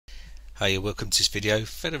Hi, welcome to this video.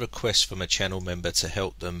 I've had a request from a channel member to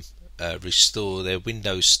help them restore their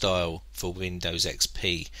Windows style for Windows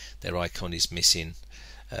XP. Their icon is missing,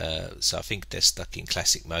 so I think they're stuck in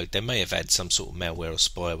classic mode. They may have had some sort of malware or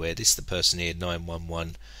spyware. This is the person here,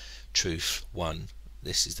 911 Truth 1.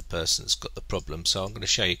 This is the person that's got the problem. So I'm going to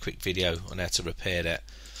show you a quick video on how to repair that.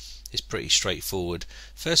 It's pretty straightforward.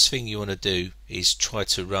 First thing you want to do is try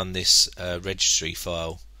to run this registry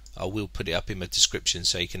file. I will put it up in my description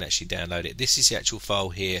so you can actually download it. This is the actual file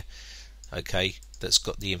here, okay, that's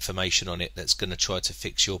got the information on it that's going to try to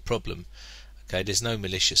fix your problem. Okay, there's no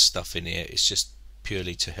malicious stuff in here, it's just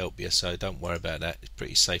purely to help you, so don't worry about that. It's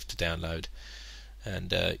pretty safe to download.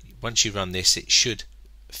 And once you run this, it should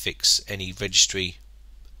fix any registry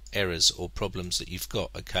errors or problems that you've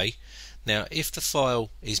got. Okay, now if the file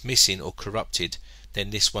is missing or corrupted, then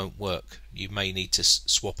this won't work. You may need to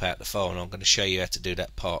swap out the file, and I'm going to show you how to do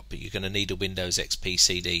that part, but you're going to need a Windows XP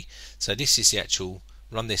CD. So this is the actual,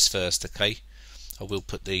 run this first, okay? I will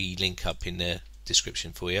put the link up in the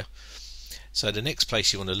description for you. So the next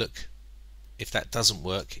place you want to look, if that doesn't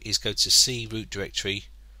work, is go to C root directory,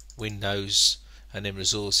 Windows, and then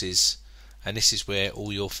resources, and this is where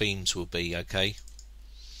all your themes will be, okay?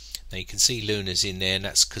 Now you can see Luna's in there, and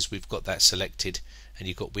that's because we've got that selected, and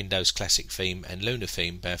you've got Windows Classic theme and Luna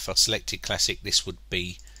theme. But if I selected Classic, this would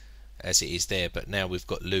be as it is there, but now we've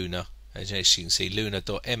got Luna. As you can see,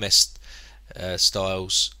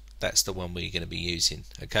 luna.msstyles, that's the one we're going to be using.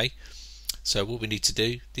 Okay, so what we need to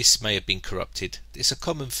do, this may have been corrupted. It's a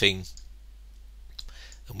common thing,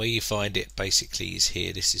 and where you find it basically is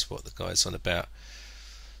here. This is what the guy's on about.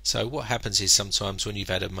 So what happens is sometimes when you've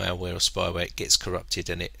had a malware or spyware, it gets corrupted,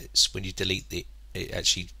 and it's when you delete it, it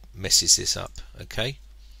actually messes this up. Okay,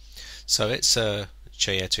 so let's show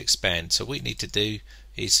you how to expand. So what you need to do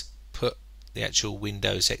is put the actual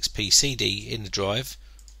Windows XP CD in the drive.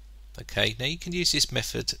 Okay, now you can use this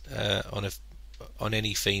method on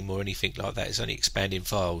any theme or anything like that. It's only expanding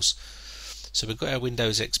files. So we've got our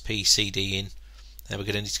Windows XP CD in. Now we're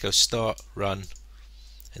going to need to go Start, Run,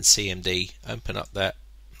 and CMD. Open up that.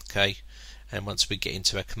 Okay, and once we get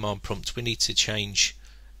into our command prompt, we need to change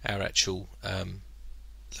our actual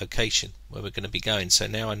location where we're going to be going. So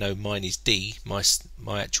now I know mine is D, my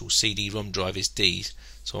actual CD-ROM drive is D,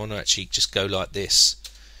 so I want to actually just go like this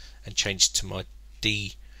and change to my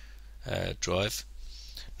D drive.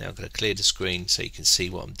 Now I'm going to clear the screen so you can see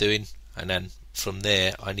what I'm doing, and then from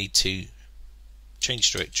there I need to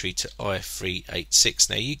change directory to i386.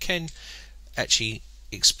 Now you can actually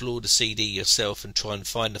explore the CD yourself and try and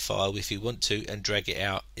find the file if you want to and drag it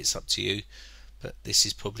out. It's up to you, but this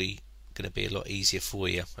is probably going to be a lot easier for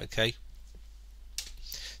you. Okay,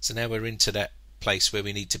 so now we're into that place where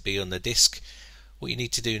we need to be on the disk. What you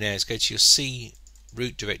need to do now is go to your C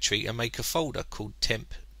root directory and make a folder called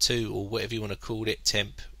temp2, or whatever you want to call it,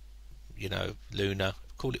 temp, you know, Luna,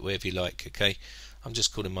 call it whatever you like. Okay, I'm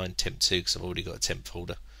just calling mine temp2 because I've already got a temp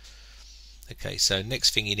folder. Okay, so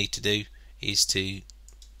next thing you need to do is to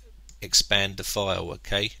expand the file.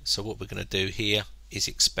 Okay, so what we're going to do here is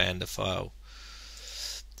expand the file.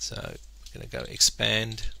 So we're going to go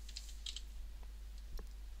expand,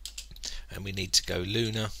 and we need to go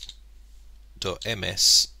luna.ms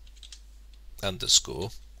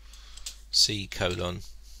underscore c colon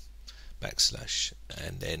backslash,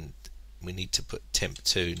 and then we need to put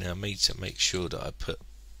temp2. Now I need to make sure that I put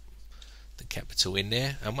the capital in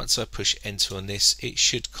there, and once I push enter on this, it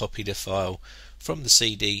should copy the file from the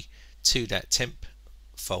CD to that temp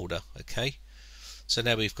folder. Okay, so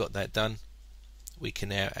now we've got that done, we can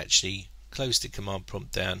now actually close the command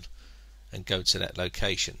prompt down and go to that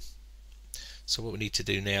location. So what we need to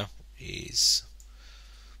do now is,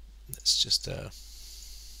 let's just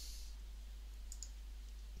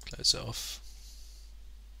close it off,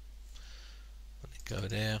 and then go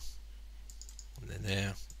there, and then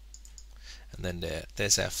there, and then there.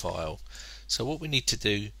 There's our file. So what we need to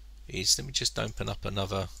do is, let me just open up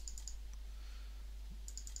another,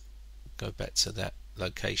 go back to that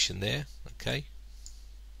location there. Okay,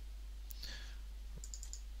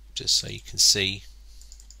 just so you can see.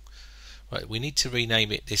 Right, we need to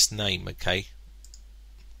rename it this name. Okay,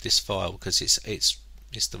 this file, because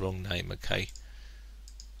it's the wrong name. Okay,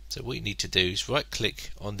 so what you need to do is right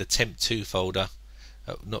click on the temp2 folder,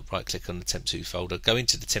 not right click on the temp2 folder, go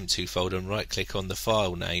into the temp2 folder and right click on the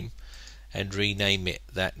file name and rename it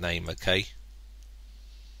that name. Okay,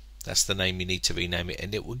 that's the name you need to rename it,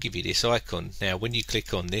 and it will give you this icon. Now when you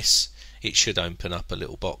click on this, it should open up a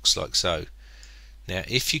little box like so. Now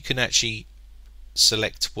if you can actually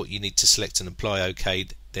select what you need to select and apply OK,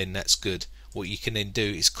 then that's good. What you can then do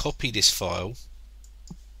is copy this file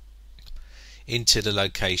into the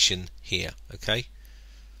location here. Okay,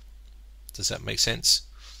 does that make sense?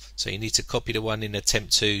 So you need to copy the one in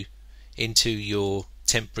attempt2 into your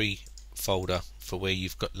temporary folder for where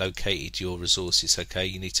you've got located your resources. Okay,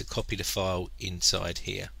 you need to copy the file inside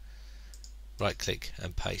here, right click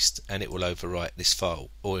and paste, and it will overwrite this file,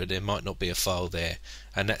 or there might not be a file there,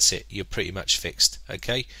 and that's it, you're pretty much fixed.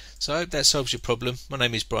 Okay, so I hope that solves your problem. My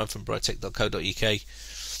name is Brian from Britec.co.uk.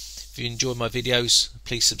 If you enjoy my videos,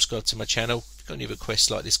 please subscribe to my channel. If you've got any requests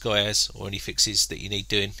like this guy has, or any fixes that you need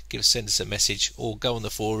doing, send us a message, or go on the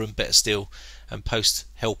forum, better still, and post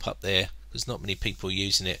help up there. There's not many people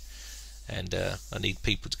using it, and I need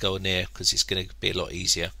people to go on there because it's going to be a lot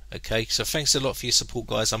easier. Okay, so thanks a lot for your support,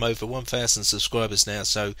 guys. I'm over 1,000 subscribers now,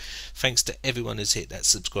 so thanks to everyone who's hit that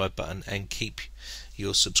subscribe button, and keep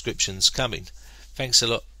your subscriptions coming. Thanks a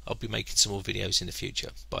lot. I'll be making some more videos in the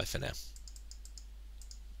future. Bye for now.